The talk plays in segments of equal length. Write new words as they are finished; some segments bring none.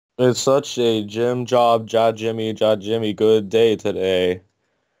It's such a Jim Job, Ja Jimmy good day today.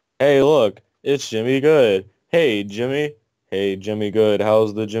 Hey, look, it's Jimmy Good. Hey, Jimmy. Hey, Jimmy Good.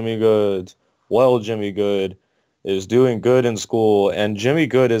 How's the Jimmy Goods? Well, Jimmy Good is doing good in school, and Jimmy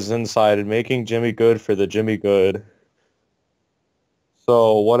Good is inside and making Jimmy Good for the Jimmy Good.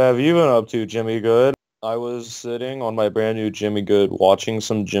 So, what have you been up to, Jimmy Good? I was sitting on my brand new Jimmy Good watching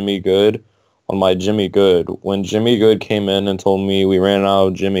some Jimmy Good on my Jimmy Good when Jimmy Good came in and told me we ran out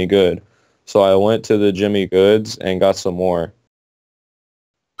of Jimmy Good. So I went to the Jimmy Goods and got some more.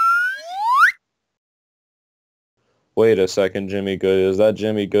 Wait a second, Jimmy Good. Is that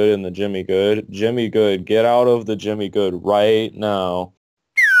Jimmy Good in the Jimmy Good? Jimmy Good, get out of the Jimmy Good right now.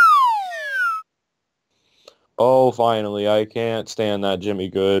 Oh, finally, I can't stand that Jimmy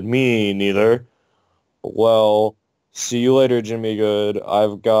Good. Me neither. Well, see you later, Jimmy Good.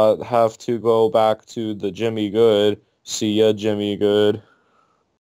 Have to go back to the Jimmy Good. See ya, Jimmy Good.